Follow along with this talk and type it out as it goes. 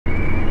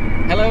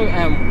Hello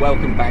and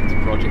welcome back to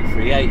Project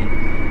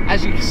 380.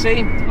 As you can see,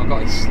 I've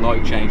got a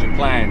slight change of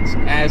plans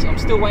as I'm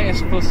still waiting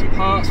for some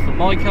parts for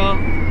my car,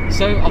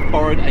 so I've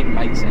borrowed a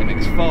mate's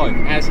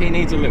MX5 as he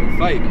needs a little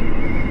favour.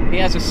 He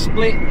has a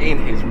split in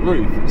his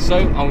roof, so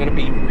I'm going to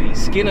be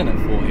re-skinning it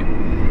for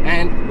him.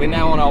 And we're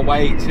now on our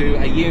way to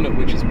a unit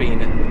which has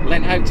been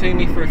lent out to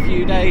me for a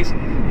few days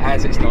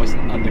as it's nice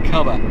and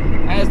undercover,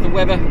 as the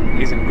weather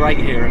isn't great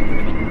here at the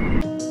minute.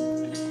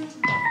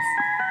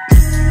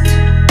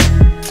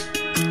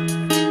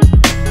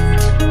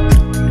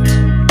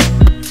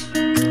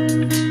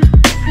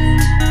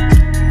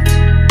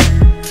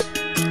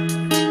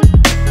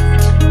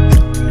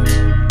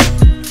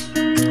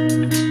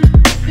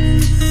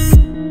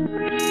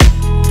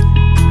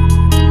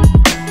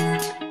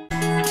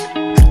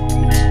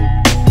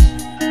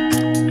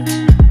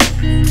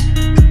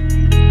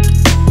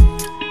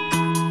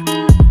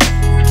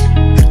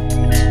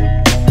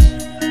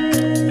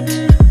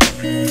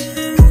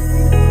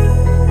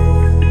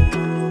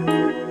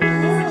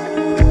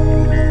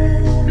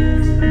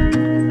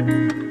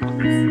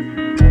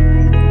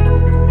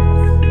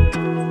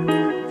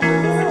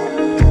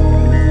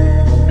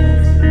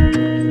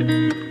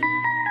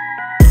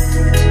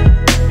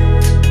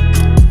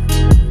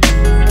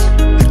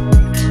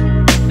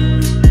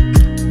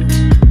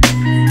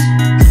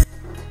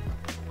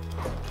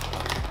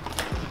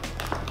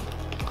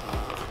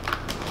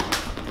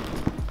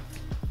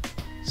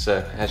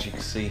 So as you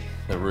can see,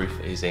 the roof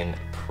is in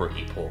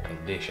pretty poor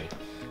condition.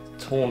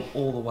 Torn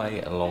all the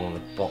way along the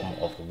bottom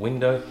of the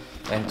window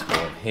and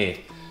torn here.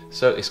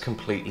 So it's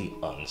completely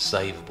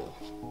unsavable.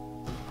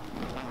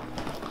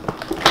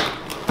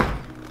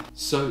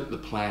 So the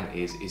plan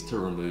is to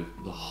remove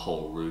the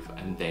whole roof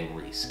and then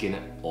re-skin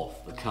it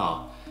off the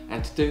car.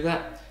 And to do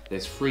that,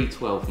 there's 3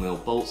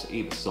 12mm bolts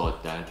either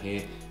side down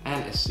here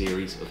and a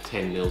series of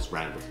 10mm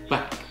round the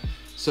back.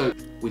 So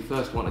we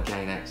first want to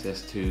gain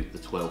access to the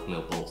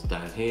 12mm bolts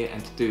down here,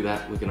 and to do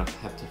that we're going to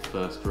have to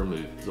first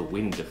remove the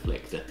wind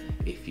deflector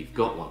if you've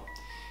got one.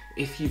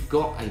 If you've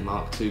got a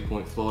Mark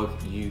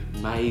 2.5 you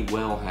may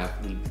well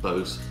have the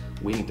Bose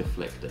wind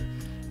deflector,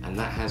 and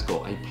that has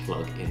got a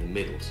plug in the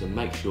middle, so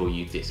make sure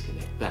you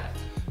disconnect that.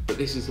 But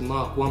this is the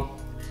Mark 1,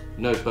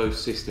 no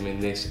Bose system in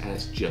this, and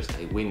it's just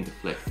a wind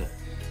deflector.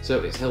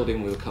 So it's held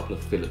in with a couple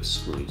of Phillips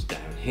screws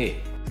down here.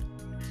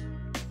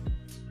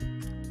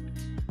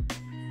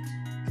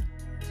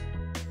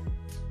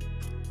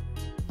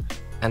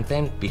 And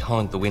then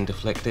behind the wind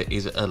deflector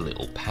is a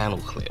little panel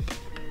clip.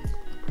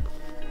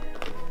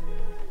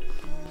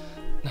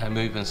 Now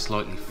moving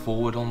slightly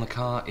forward on the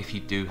car, if you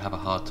do have a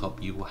hardtop,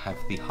 you will have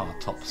the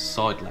hardtop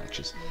side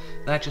latches.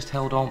 They're just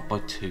held on by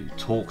 2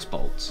 Torx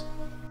bolts.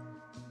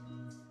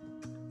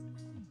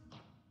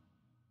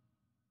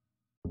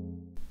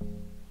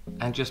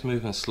 And just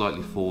moving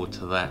slightly forward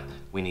to that,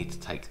 we need to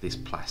take this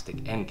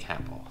plastic end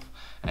cap off.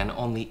 And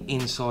on the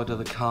inside of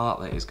the car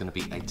there is going to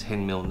be a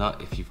 10mm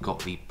nut if you've got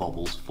the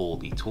bobbles for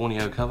the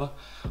Tornio cover,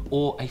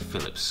 or a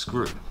Phillips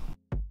screw.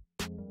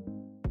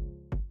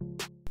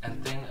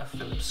 And then a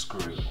Phillips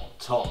screw on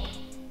top.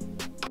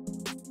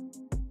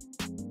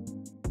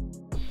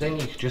 Then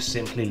you can just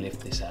simply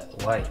lift this out of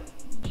the way.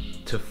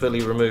 To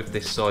fully remove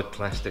this side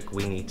plastic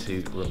we need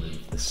to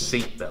remove the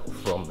seat belt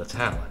from the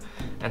tower,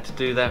 and to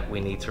do that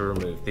we need to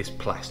remove this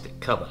plastic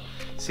cover.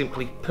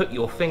 Simply put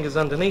your fingers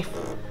underneath,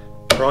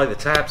 pry the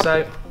tabs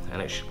out,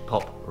 and it should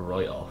pop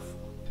right off.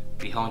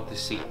 Behind the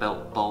seat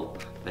belt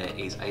bolt there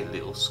is a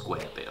little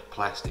square bit of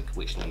plastic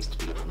which needs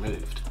to be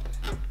removed.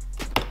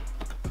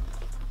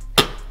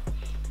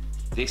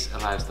 This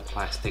allows the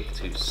plastic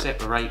to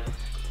separate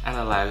and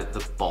allow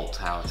the bolt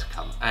tower to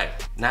come out.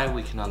 Now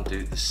we can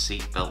undo the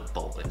seat belt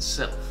bolt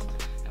itself,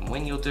 and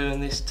when you're doing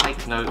this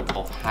take note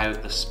of how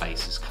the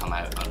spacers come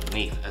out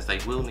underneath, as they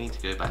will need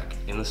to go back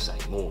in the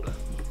same order.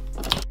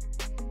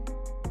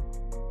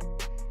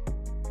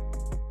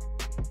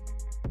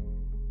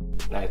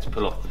 Now to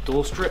pull off the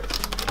door strip,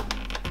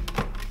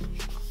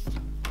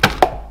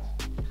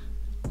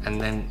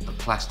 and then the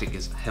plastic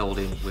is held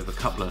in with a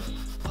couple of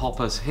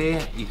poppers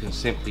here. You can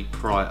simply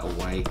pry it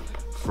away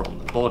from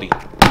the body.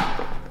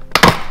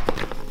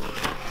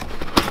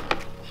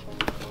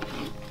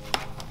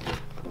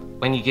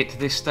 When you get to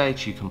this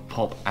stage you can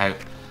pop out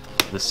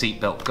the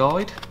seatbelt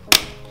guide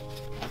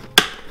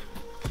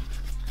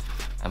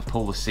and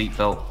pull the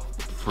seatbelt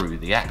through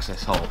the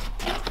access hole.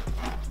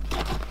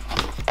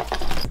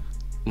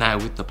 Now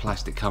with the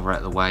plastic cover out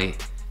of the way,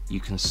 you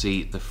can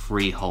see the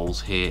 3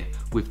 holes here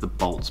with the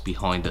bolts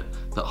behind it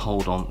that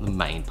hold on the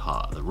main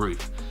part of the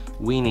roof.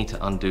 We need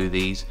to undo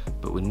these,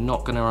 but we're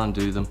not going to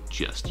undo them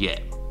just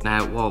yet.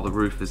 Now while the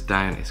roof is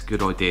down, it's a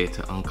good idea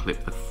to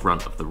unclip the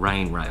front of the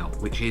rain rail,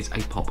 which is a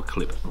popper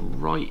clip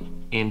right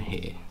in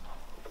here.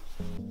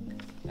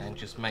 And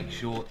just make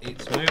sure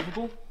it's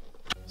movable.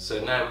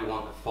 So now we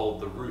want to fold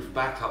the roof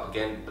back up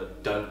again,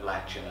 but don't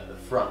latch it at the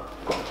front,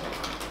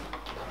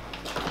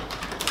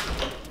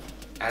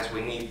 as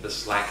we need the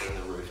slack in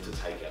the roof to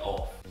take it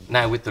off.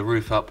 Now with the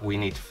roof up, we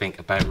need to think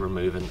about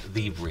removing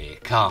the rear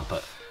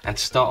carpet. And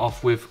to start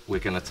off with, we're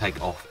going to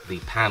take off the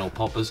panel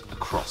poppers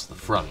across the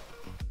front.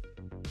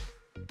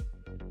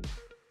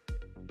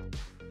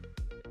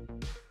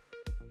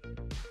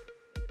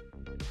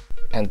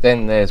 And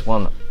then there's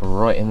one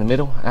right in the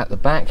middle at the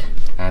back,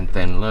 and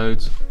then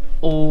loads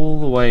all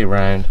the way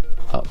around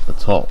up the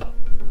top.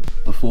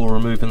 Before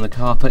removing the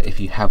carpet, if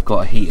you have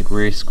got a heated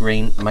rear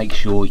screen, make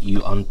sure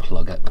you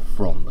unplug it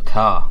from the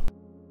car.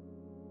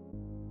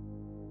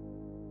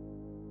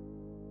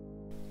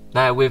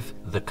 Now, with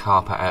the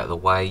carpet out of the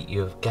way, you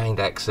have gained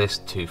access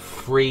to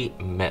 3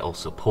 metal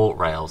support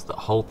rails that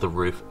hold the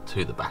roof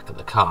to the back of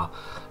the car,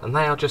 and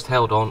they are just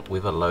held on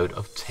with a load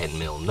of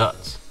 10mm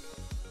nuts.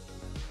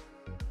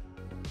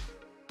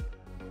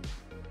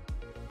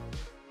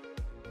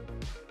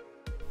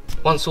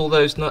 Once all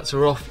those nuts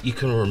are off, you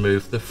can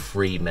remove the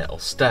 3 metal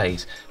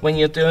stays. When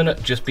you're doing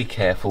it, just be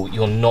careful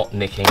you're not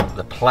nicking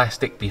the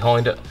plastic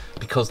behind it,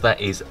 because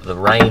that is the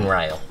rain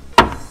rail.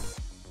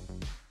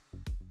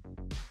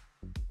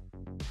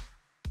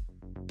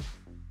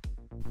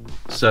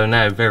 So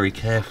now, very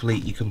carefully,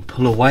 you can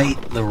pull away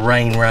the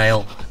rain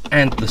rail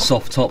and the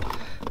soft top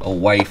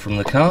away from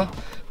the car,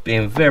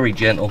 being very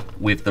gentle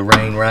with the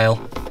rain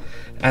rail,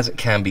 as it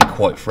can be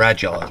quite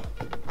fragile.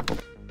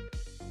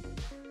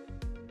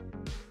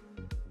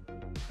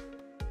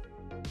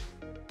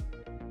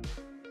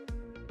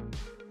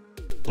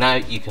 Now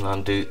you can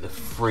undo the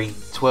 3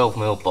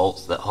 12mm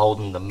bolts that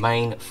hold the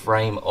main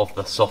frame of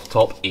the soft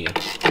top in.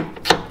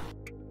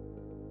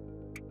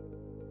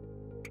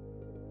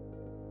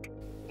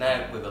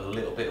 Now, with a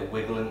little bit of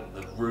wiggling,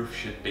 the roof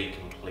should be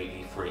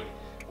completely free.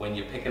 When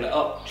you're picking it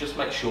up, just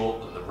make sure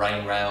that the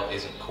rain rail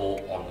isn't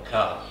caught on the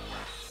car.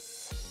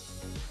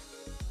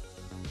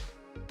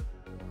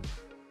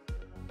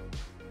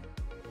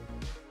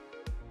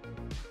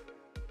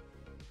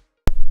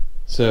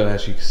 So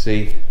as you can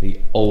see, the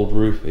old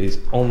roof is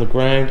on the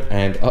ground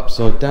and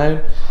upside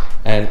down,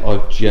 and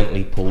I've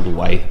gently pulled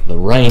away the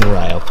rain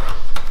rail.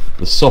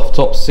 The soft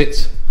top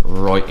sits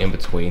right in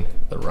between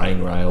the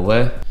rain rail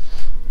there.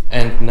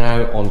 And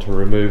now on to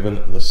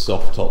removing the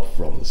soft top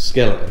from the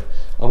skeleton.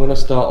 I'm going to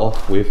start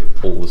off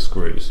with all the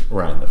screws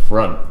around the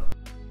front.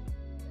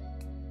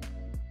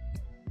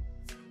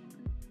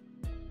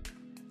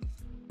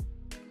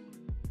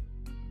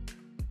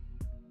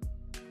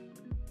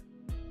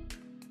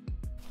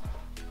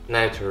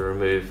 Now to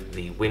remove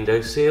the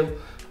window seal.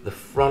 The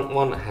front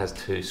one has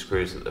 2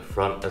 screws at the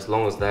front. As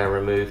long as they're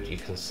removed, you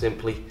can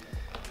simply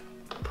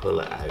pull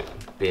it out,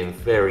 being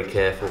very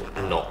careful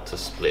not to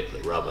split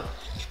the rubber.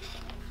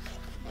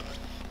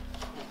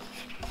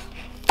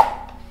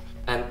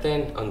 And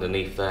then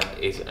underneath that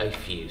is a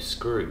few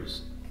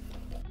screws.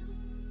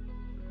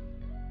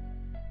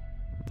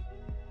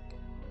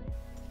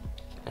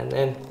 And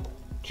then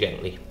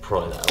gently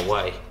pry that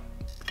away.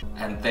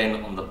 And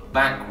then on the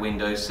back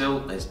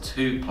windowsill, there's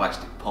 2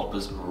 plastic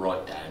poppers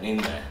right down in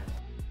there.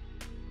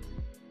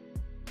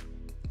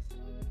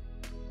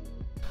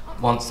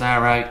 Once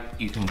they're out,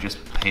 you can just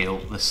peel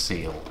the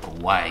seal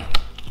away.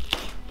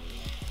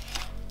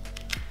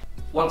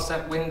 Once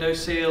that window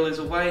seal is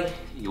away,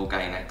 you'll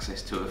gain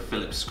access to a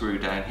Phillips screw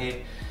down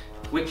here,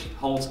 which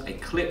holds a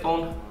clip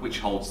on, which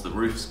holds the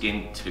roof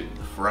skin to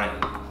the frame.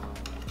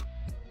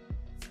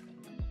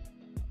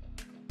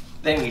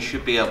 Then you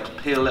should be able to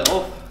peel it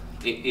off.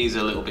 It is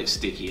a little bit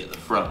sticky at the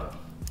front.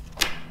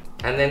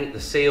 And then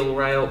the seal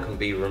rail can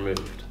be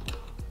removed.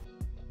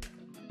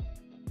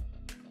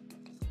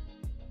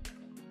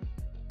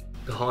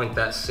 Behind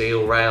that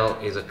seal rail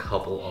is a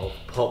couple of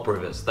pop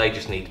rivets. They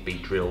just need to be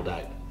drilled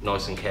out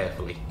nice and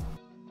carefully.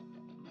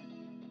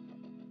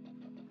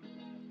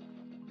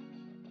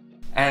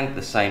 And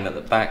the same at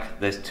the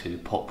back, there's 2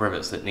 pop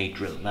rivets that need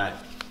drilling out.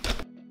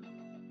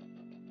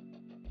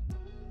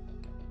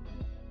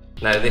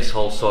 Now this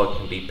whole side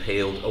can be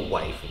peeled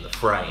away from the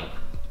frame.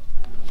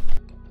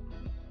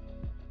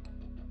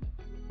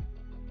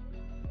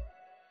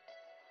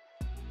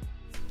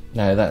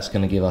 Now that's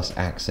going to give us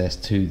access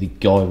to the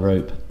guy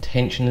rope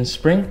tensioning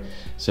spring.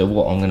 So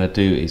what I'm going to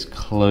do is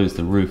close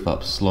the roof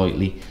up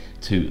slightly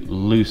to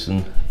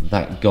loosen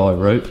that guy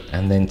rope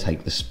and then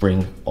take the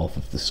spring off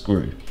of the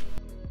screw.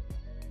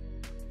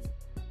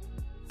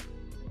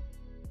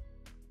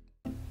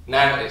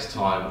 Now it's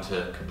time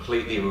to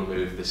completely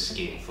remove the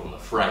skin from the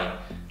frame.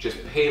 Just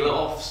peel it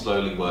off,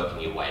 slowly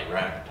working your way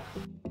around.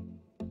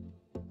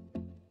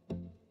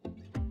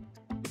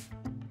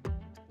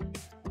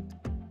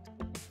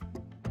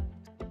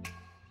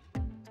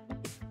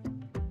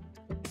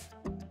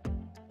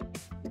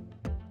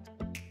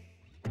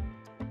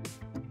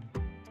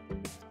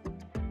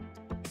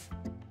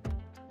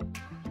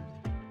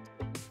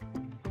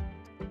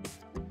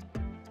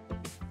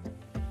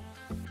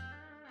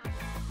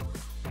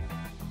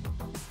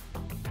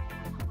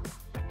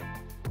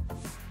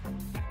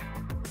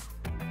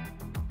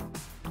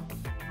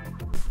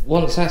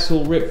 Once that's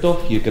all ripped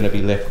off, you're going to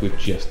be left with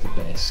just the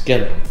bare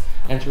skeleton.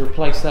 And to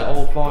replace that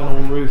old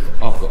vinyl roof,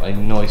 I've got a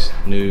nice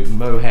new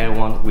Mohair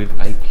one with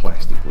a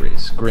plastic rear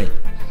screen.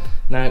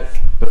 Now,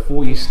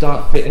 before you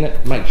start fitting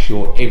it, make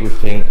sure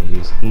everything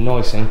is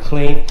nice and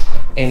clean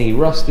any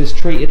rust is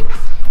treated.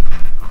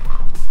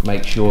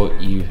 Make sure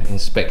you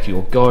inspect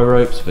your guy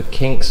ropes for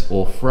kinks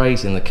or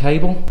frays in the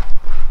cable,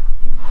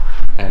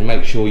 and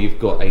make sure you've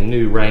got a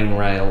new rain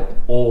rail,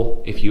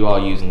 or if you are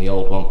using the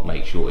old one,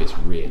 make sure it's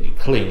really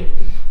clean.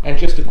 And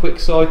just a quick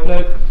side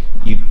note,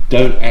 you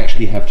don't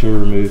actually have to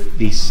remove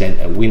the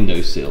center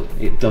windowsill.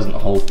 It doesn't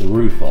hold the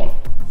roof on.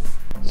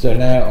 So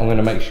now I'm going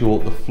to make sure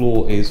the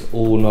floor is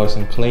all nice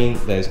and clean.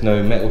 There's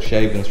no metal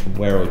shavings from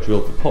where I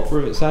drilled the pop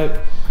rivets out.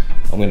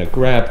 I'm going to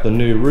grab the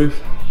new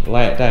roof,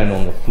 lay it down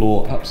on the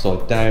floor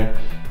upside down,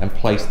 and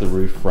place the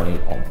roof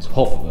frame on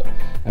top of it,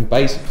 and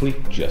basically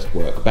just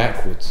work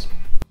backwards.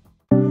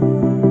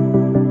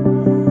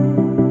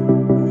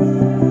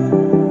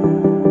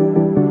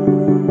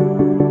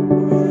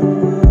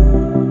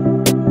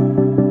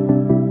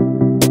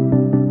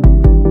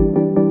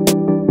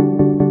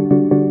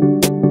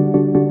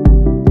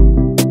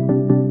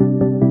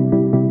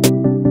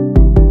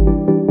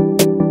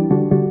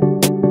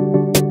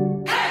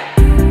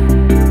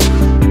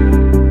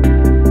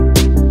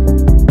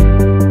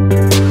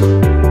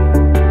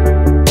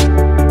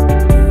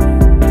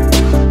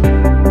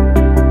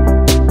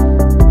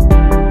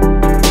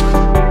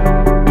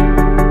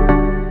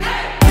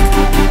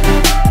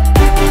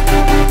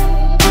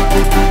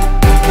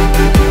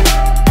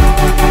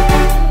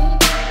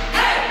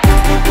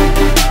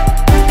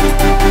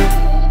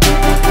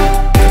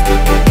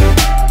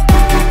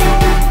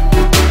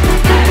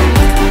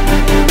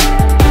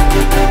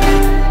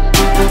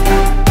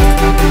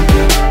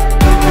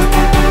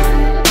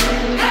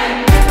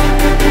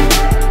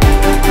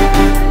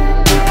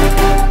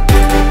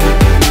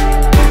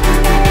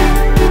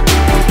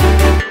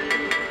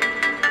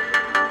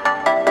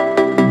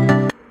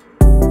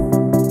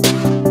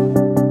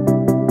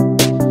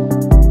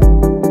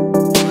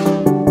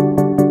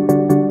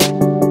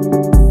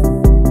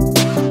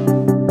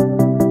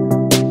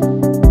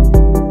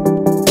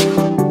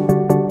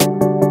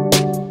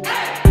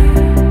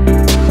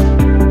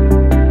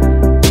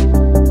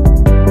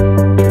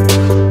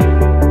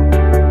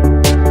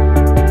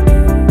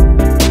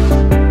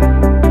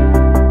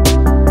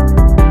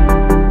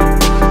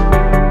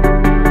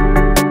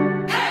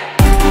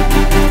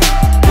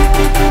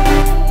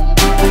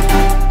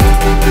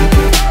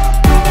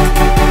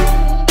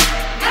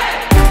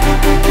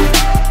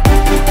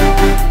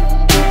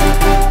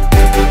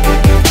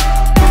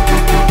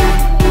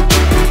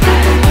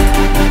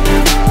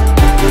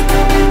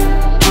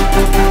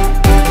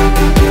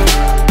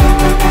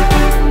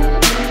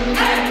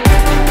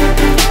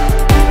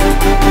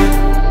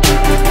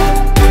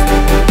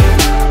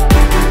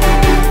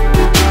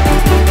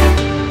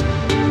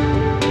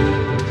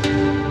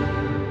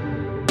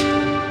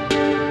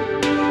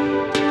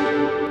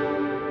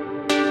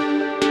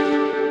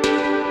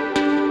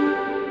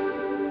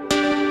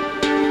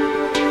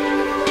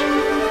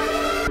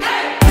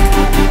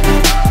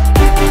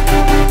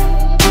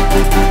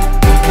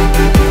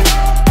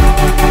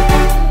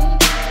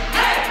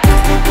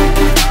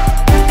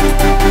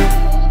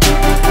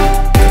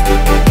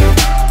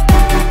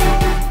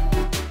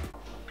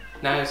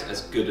 Now's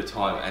as good a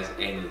time as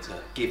any to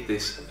give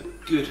this a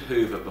good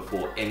hoover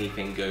before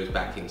anything goes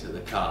back into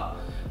the car,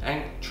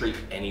 and treat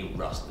any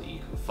rust that you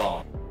can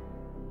find.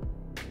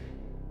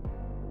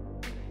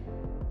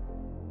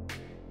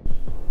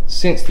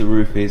 Since the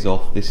roof is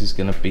off, this is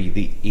going to be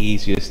the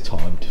easiest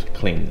time to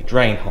clean the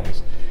drain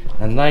holes,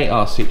 and they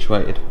are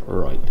situated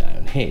right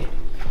down here.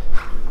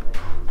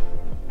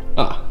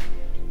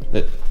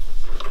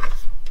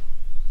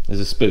 There's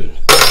a spoon.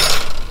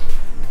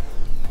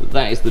 But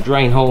that is the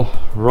drain hole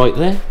right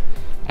there,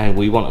 and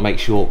we want to make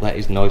sure that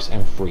is nice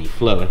and free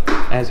flowing,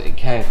 as it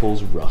can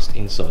cause rust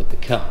inside the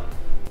car.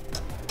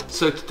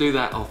 So to do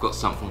that, I've got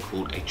something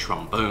called a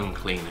trombone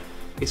cleaner.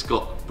 It's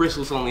got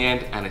bristles on the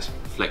end and it's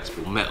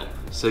flexible metal,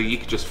 so you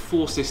can just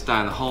force this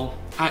down the hole,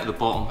 out the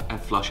bottom, and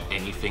flush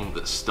anything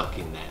that's stuck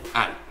in there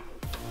out.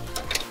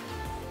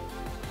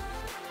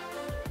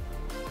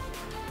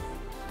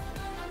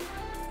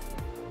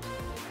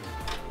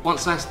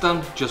 Once that's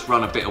done, just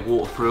run a bit of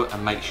water through it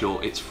and make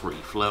sure it's free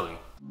flowing.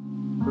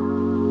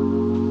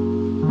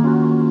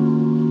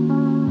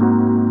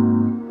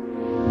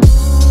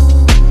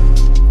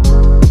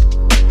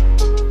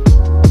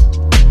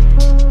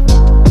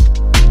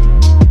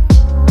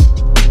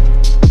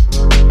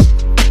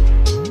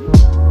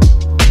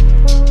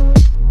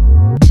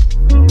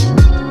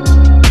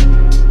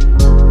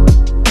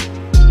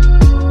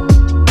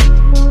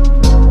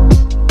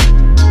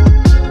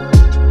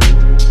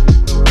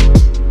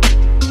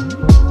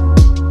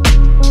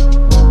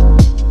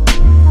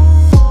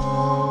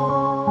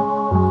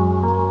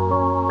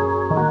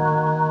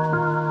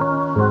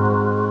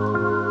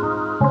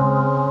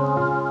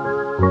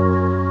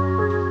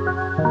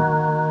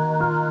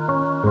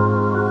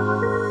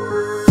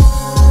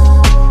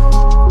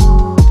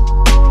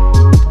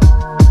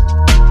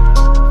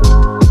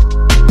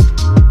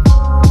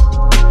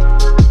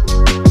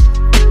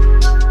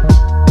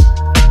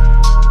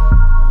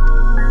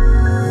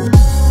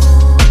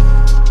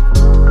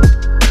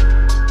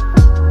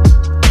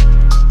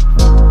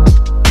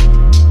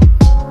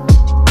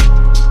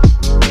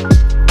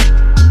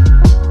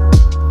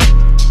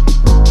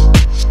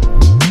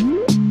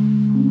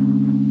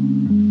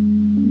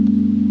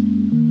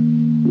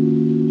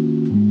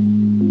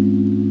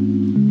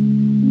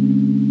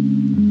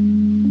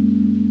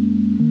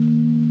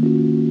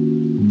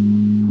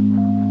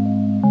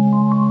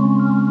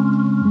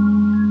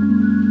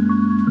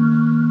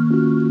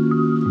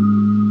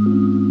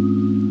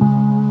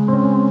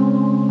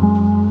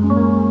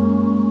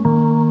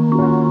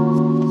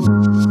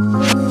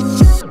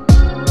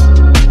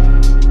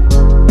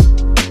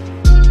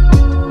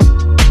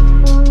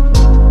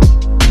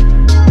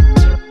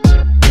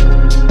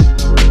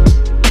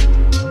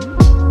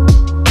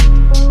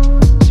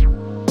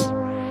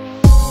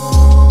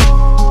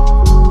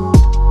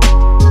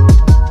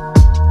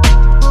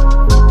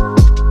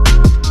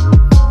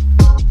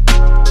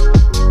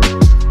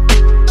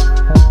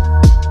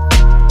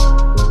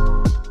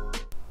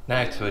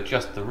 to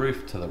adjust the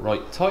roof to the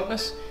right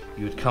tightness,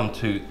 you would come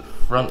to the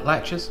front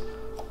latches,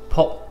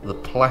 pop the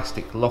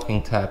plastic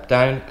locking tab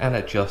down and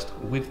adjust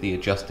with the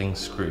adjusting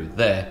screw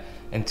there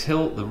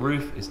until the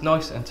roof is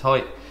nice and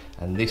tight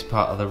and this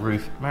part of the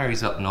roof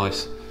marries up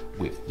nice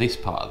with this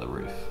part of the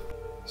roof.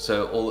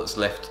 So all that's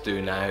left to do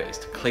now is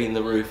to clean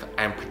the roof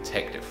and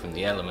protect it from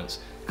the elements,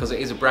 because it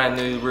is a brand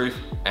new roof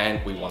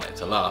and we want it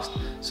to last.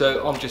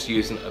 So I'm just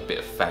using a bit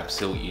of Fab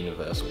Seal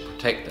Universal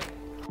Protector.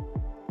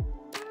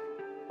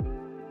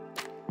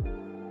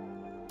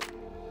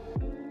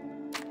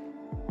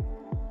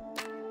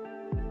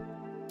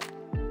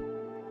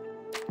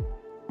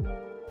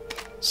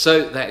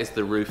 So that is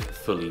the roof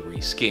fully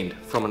reskinned,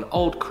 from an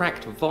old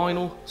cracked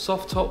vinyl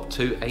soft top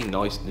to a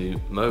nice new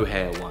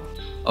Mohair one.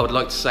 I would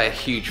like to say a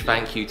huge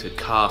thank you to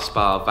Car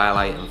Spa,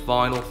 Valet and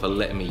Vinyl for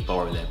letting me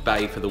borrow their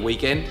bay for the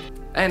weekend.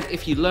 And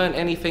if you learned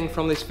anything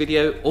from this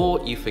video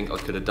or you think I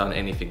could have done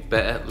anything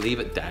better, leave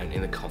it down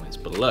in the comments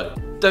below.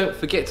 Don't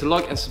forget to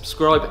like and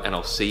subscribe and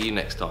I'll see you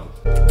next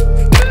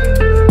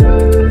time.